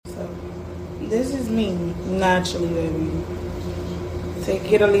This is me, naturally, baby.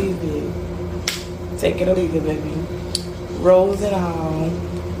 Take it or leave it. Take it or leave it, baby. Rose and all.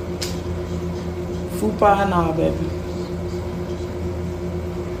 Fupa and all, baby.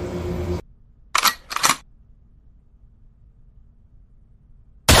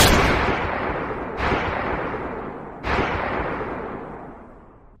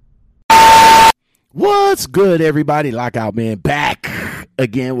 What's good, everybody? Lockout Man back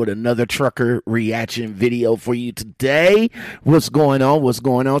again with another trucker reaction video for you today. What's going on? What's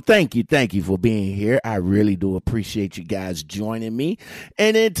going on? Thank you for being here. I really do appreciate you guys joining me.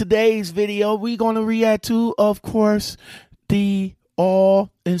 And in today's video, we're going to react to, of course, the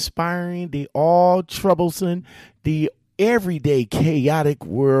all-inspiring, the all-troublesome, the everyday chaotic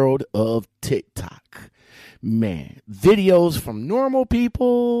world of TikTok. Man, videos from normal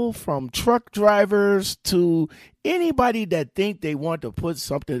people, from truck drivers to anybody that think they want to put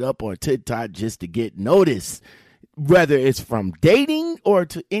something up on TikTok just to get noticed, whether it's from dating or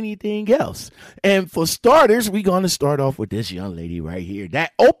to anything else. And for starters, we're going to start off with this young lady right here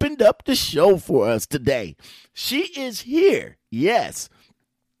that opened up the show for us today. She is here. Yes,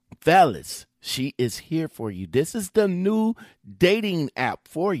 fellas, she is here for you. This is the new dating app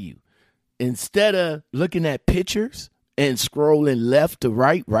for you. Instead of looking at pictures and scrolling left to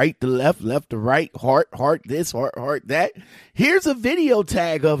right, right to left, left to right, heart this, heart that, here's a video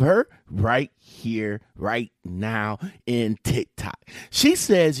tag of her right here, right now in TikTok. She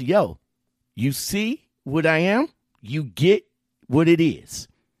says, yo, you see what I am? You get what it is.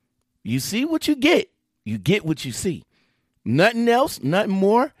 You see what you get what you see. Nothing else, nothing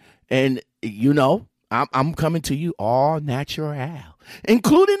more. And, you know, I'm coming to you all natural,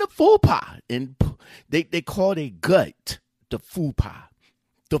 including the fupa. And they call their gut the fupa.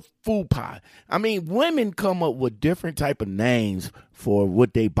 The fupa. I mean, women come up with different type of names for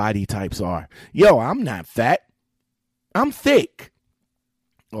what their body types are. Yo, I'm not fat. I'm thick.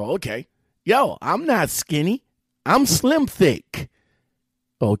 Oh, okay. Yo, I'm not skinny. I'm slim thick.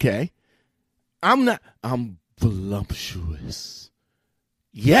 Okay. I'm voluptuous.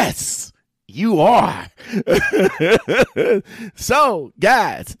 Yes. You are. So,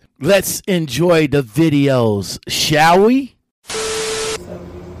 guys, let's enjoy the videos, shall we? So,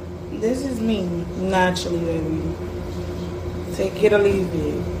 this is me, naturally, baby. Take it or leave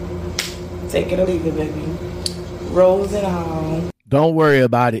it. Take it or leave it, baby. Rose and all. Don't worry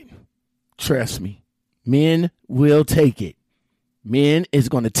about it. Trust me. Men will take it. Men is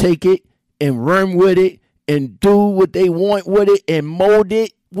going to take it and run with it and do what they want with it and mold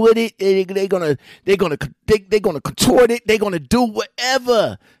it with it. They're gonna contort it. They're gonna do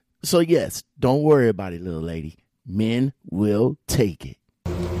whatever. So yes, don't worry about it, little lady. Men will take it.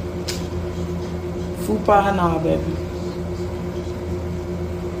 Fupa and all, baby.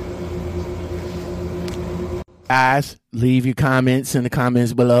 Guys, leave your comments in the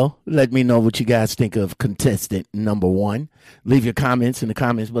comments below. Let me know what you guys think of contestant number 1. Leave your comments in the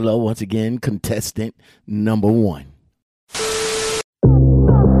comments below. Once again, contestant number 1.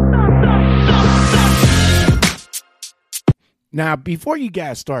 Now, before you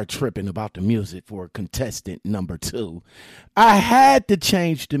guys start tripping about the music for contestant number 2, I had to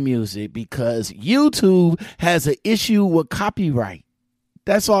change the music because YouTube has an issue with copyright.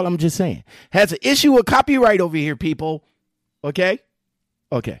 That's all I'm just saying. Has an issue with copyright over here, people. Okay?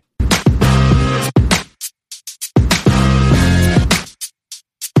 Okay.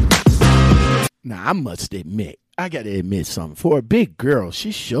 Now, I must admit, I got to admit something. For a big girl,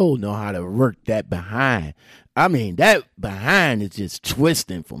 she sure know how to work that behind. I mean, that behind is just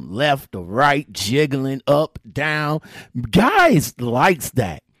twisting from left to right, jiggling up, down. Guys likes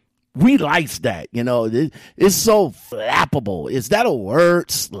that. We likes that. You know, it's so flappable. Is that a word?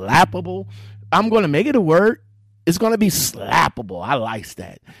 Slappable? I'm going to make it a word. It's going to be slappable. I likes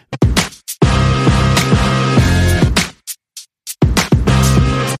that.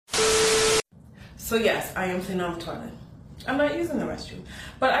 So yes, I am cleaning on the toilet. I'm not using the restroom.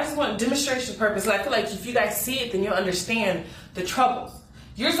 But I just want demonstration purpose. I feel like if you guys see it, then you'll understand the troubles.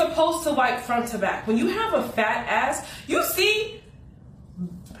 You're supposed to wipe front to back. When you have a fat ass, you see,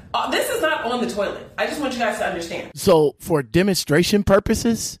 this is not on the toilet. I just want you guys to understand. So for demonstration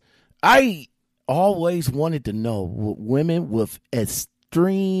purposes, I always wanted to know what women with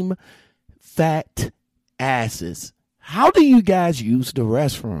extreme fat asses, how do you guys use the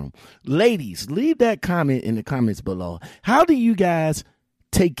restroom? Ladies, leave that comment in the comments below. How do you guys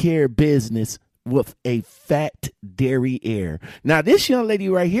take care of business with a fat derriere? Now, this young lady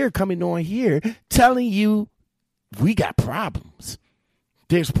right here coming on here telling you we got problems.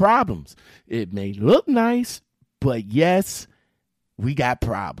 There's problems. It may look nice, but yes, we got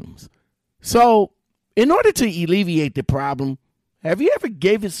problems. So in order to alleviate the problem, have you ever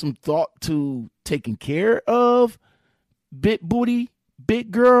gave it some thought to taking care of big booty,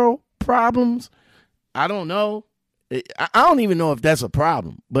 big girl problems? I don't know. I don't even know if that's a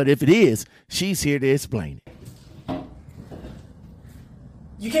problem, but if it is, she's here to explain it.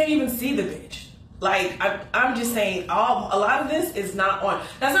 You can't even see the bitch. Like, I'm just saying, a lot of this is not on.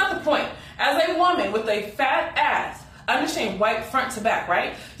 That's not the point. As a woman with a fat ass, understand white front to back,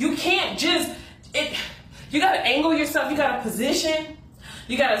 right? You can't just, you gotta angle yourself, you gotta position,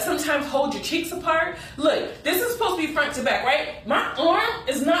 you gotta sometimes hold your cheeks apart. Look, this is supposed to be front to back, right? My arm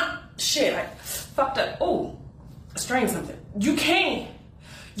is not, shit, I fucked up. Oh, I strained something. You cannot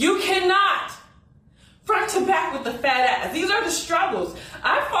front to back with the fat ass. These are the struggles.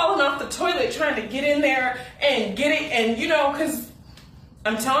 I've fallen off the toilet trying to get in there and get it, and because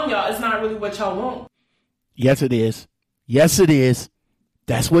I'm telling y'all, it's not really what y'all want. Yes, it is. Yes, it is.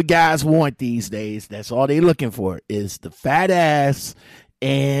 That's what guys want these days. That's all they're looking for is the fat ass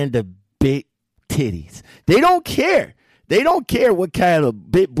and the big titties. They don't care. They don't care what kind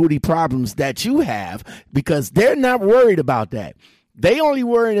of big booty problems that you have because they're not worried about that. They only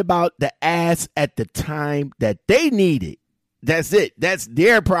worried about the ass at the time that they need it. That's it. That's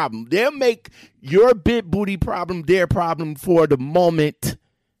their problem. They'll make your big booty problem their problem for the moment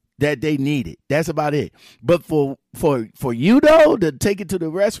that they need it. That's about it. But for you though, to take it to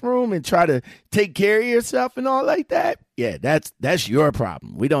the restroom and try to take care of yourself and all like that, yeah, that's your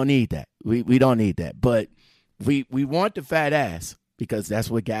problem. We don't need that. We don't need that. But we want the fat ass because that's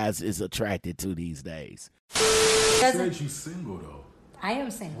what guys is attracted to these days. You said you single though. I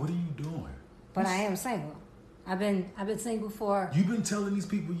am single. What are you doing? But I am single. I've been single for. You've been telling these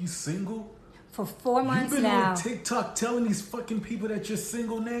people you single? For 4 months now. You've been on TikTok telling these fucking people that you're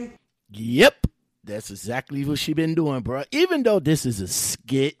single, Nay? Yep. That's exactly what she been doing, bro. Even though this is a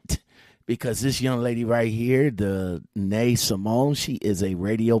skit, because this young lady right here, the Nay Simone, she is a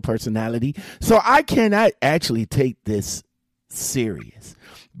radio personality. So I cannot actually take this serious.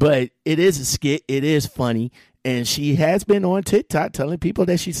 But it is a skit. It is funny. And she has been on TikTok telling people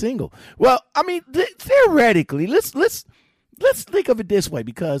that she's single. Well, I mean, theoretically, let's think of it this way,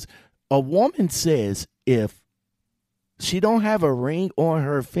 because a woman says if she don't have a ring on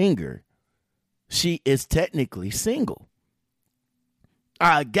her finger, she is technically single.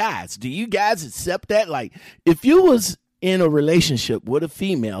 Guys, do you guys accept that? Like, if you was in a relationship with a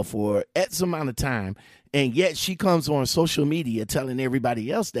female for X amount of time, and yet she comes on social media telling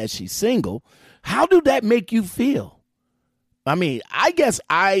everybody else that she's single, how do that make you feel? I mean, I guess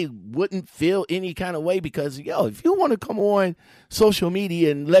I wouldn't feel any kind of way because, if you want to come on social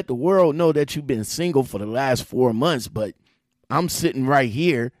media and let the world know that you've been single for the last 4 months, but I'm sitting right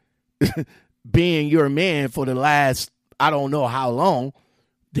here being your man for the last, I don't know how long,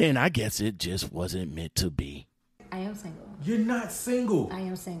 then I guess it just wasn't meant to be. I am single. You're not single. I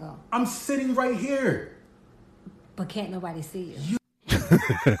am single. I'm sitting right here. But can't nobody see you.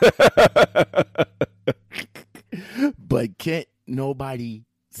 But can't nobody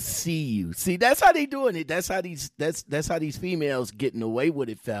see you. See, that's how they doing it. That's how these females getting away with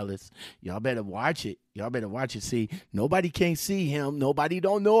it, fellas. Y'all better watch it. Y'all better watch it. See, nobody can't see him. Nobody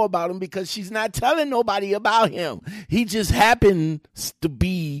don't know about him because she's not telling nobody about him. He just happens to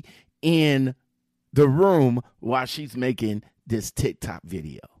be in the room while she's making this TikTok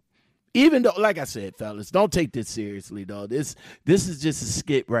video. Even though, like I said, fellas, don't take this seriously, though. This is just a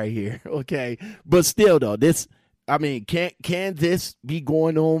skit right here, okay? But still, though, can this be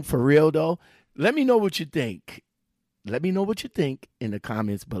going on for real, though? Let me know what you think. Let me know what you think in the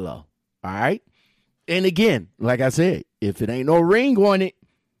comments below, all right? And again, like I said, if it ain't no ring on it,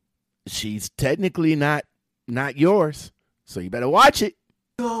 she's technically not yours, so you better watch it.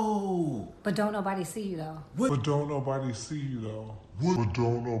 No. But don't nobody see you, though. But don't nobody see you, though. But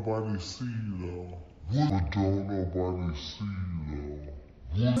don't nobody see you, though. But don't nobody see you,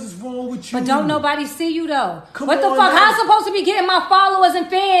 though. What is wrong with you? But don't nobody see you, though. Come what the on fuck? now. How I'm supposed to be getting my followers and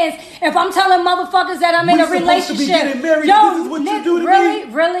fans if I'm telling motherfuckers that I'm in a relationship? Supposed to be getting married. Yo, This is what Nick, you do to really,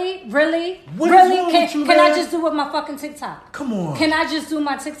 me. really? What is wrong with you, Can I man? just do with my fucking TikTok? Come on. Can I just do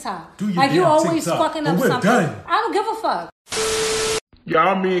my TikTok? Do your like you damn always TikTok. fucking But up we're something. done. I don't give a fuck.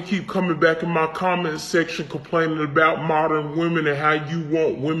 Y'all men keep coming back in my comment section complaining about modern women and how you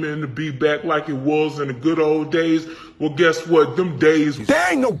want women to be back like it was in the good old days. Well, guess what? Them days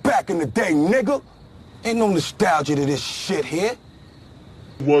There ain't no back in the day, nigga. Ain't no nostalgia to this shit here.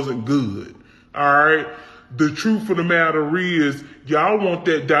 wasn't good. All right. The truth of the matter is, y'all want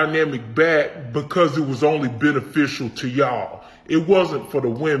that dynamic back because it was only beneficial to y'all. It wasn't for the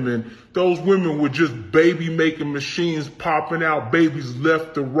women. Those women were just baby-making machines popping out babies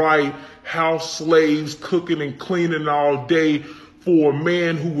left to right, house slaves cooking and cleaning all day for a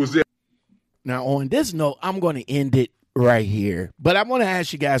man who was there. Now, on this note, I'm going to end it right here. But I want to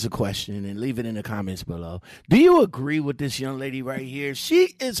ask you guys a question and leave it in the comments below. Do you agree with this young lady right here?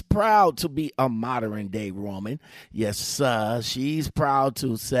 She is proud to be a modern day woman. Yes, sir. She's proud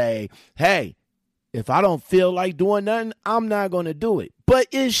to say, hey, if I don't feel like doing nothing, I'm not going to do it. But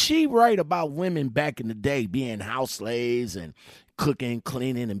is she right about women back in the day being house slaves and cooking,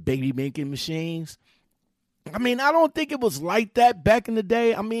 cleaning, and baby making machines? I mean, I don't think it was like that back in the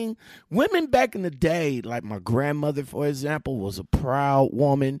day. I mean, women back in the day, like my grandmother, for example, was a proud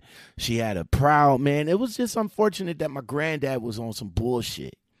woman. She had a proud man. It was just unfortunate that my granddad was on some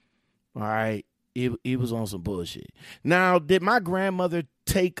bullshit. All right. He was on some bullshit. Now, did my grandmother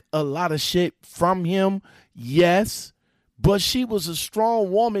take a lot of shit from him? Yes. But she was a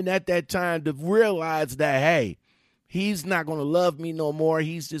strong woman at that time to realize that, hey, he's not going to love me no more.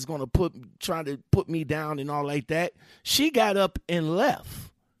 He's just going to try to put me down and all like that. She got up and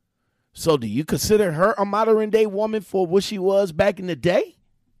left. So do you consider her a modern day woman for what she was back in the day?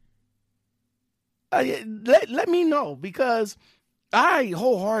 Let me know, because I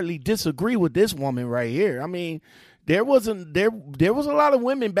wholeheartedly disagree with this woman right here. I mean, there was a lot of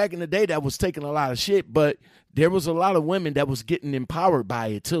women back in the day that was taking a lot of shit, but there was a lot of women that was getting empowered by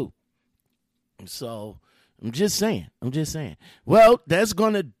it too. So I'm just saying. Well, that's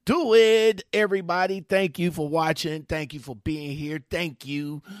going to do it, everybody. Thank you for watching. Thank you for being here. Thank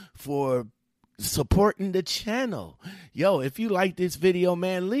you for supporting the channel. Yo, if you like this video,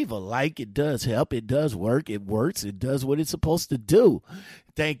 man, leave a like. It does help. It does work. It works. It does what it's supposed to do.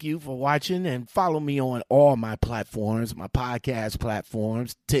 Thank you for watching, and follow me on all my platforms, my podcast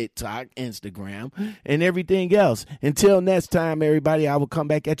platforms, TikTok, Instagram, and everything else. Until next time, everybody, I will come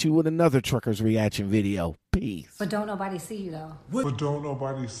back at you with another Truckers Reaction video. Peace. But don't nobody see you, though. But don't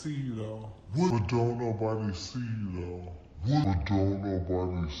nobody see you, though. But don't nobody see you, though. But don't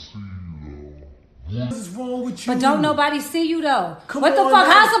nobody see you, though. What is wrong with you? But don't nobody see you, though. Come what the on fuck?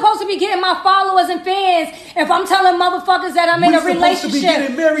 now. How I'm supposed to be getting my followers and fans if I'm telling motherfuckers that I'm in a We're supposed to be relationship?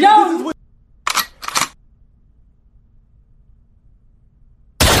 getting married. Yo, This is what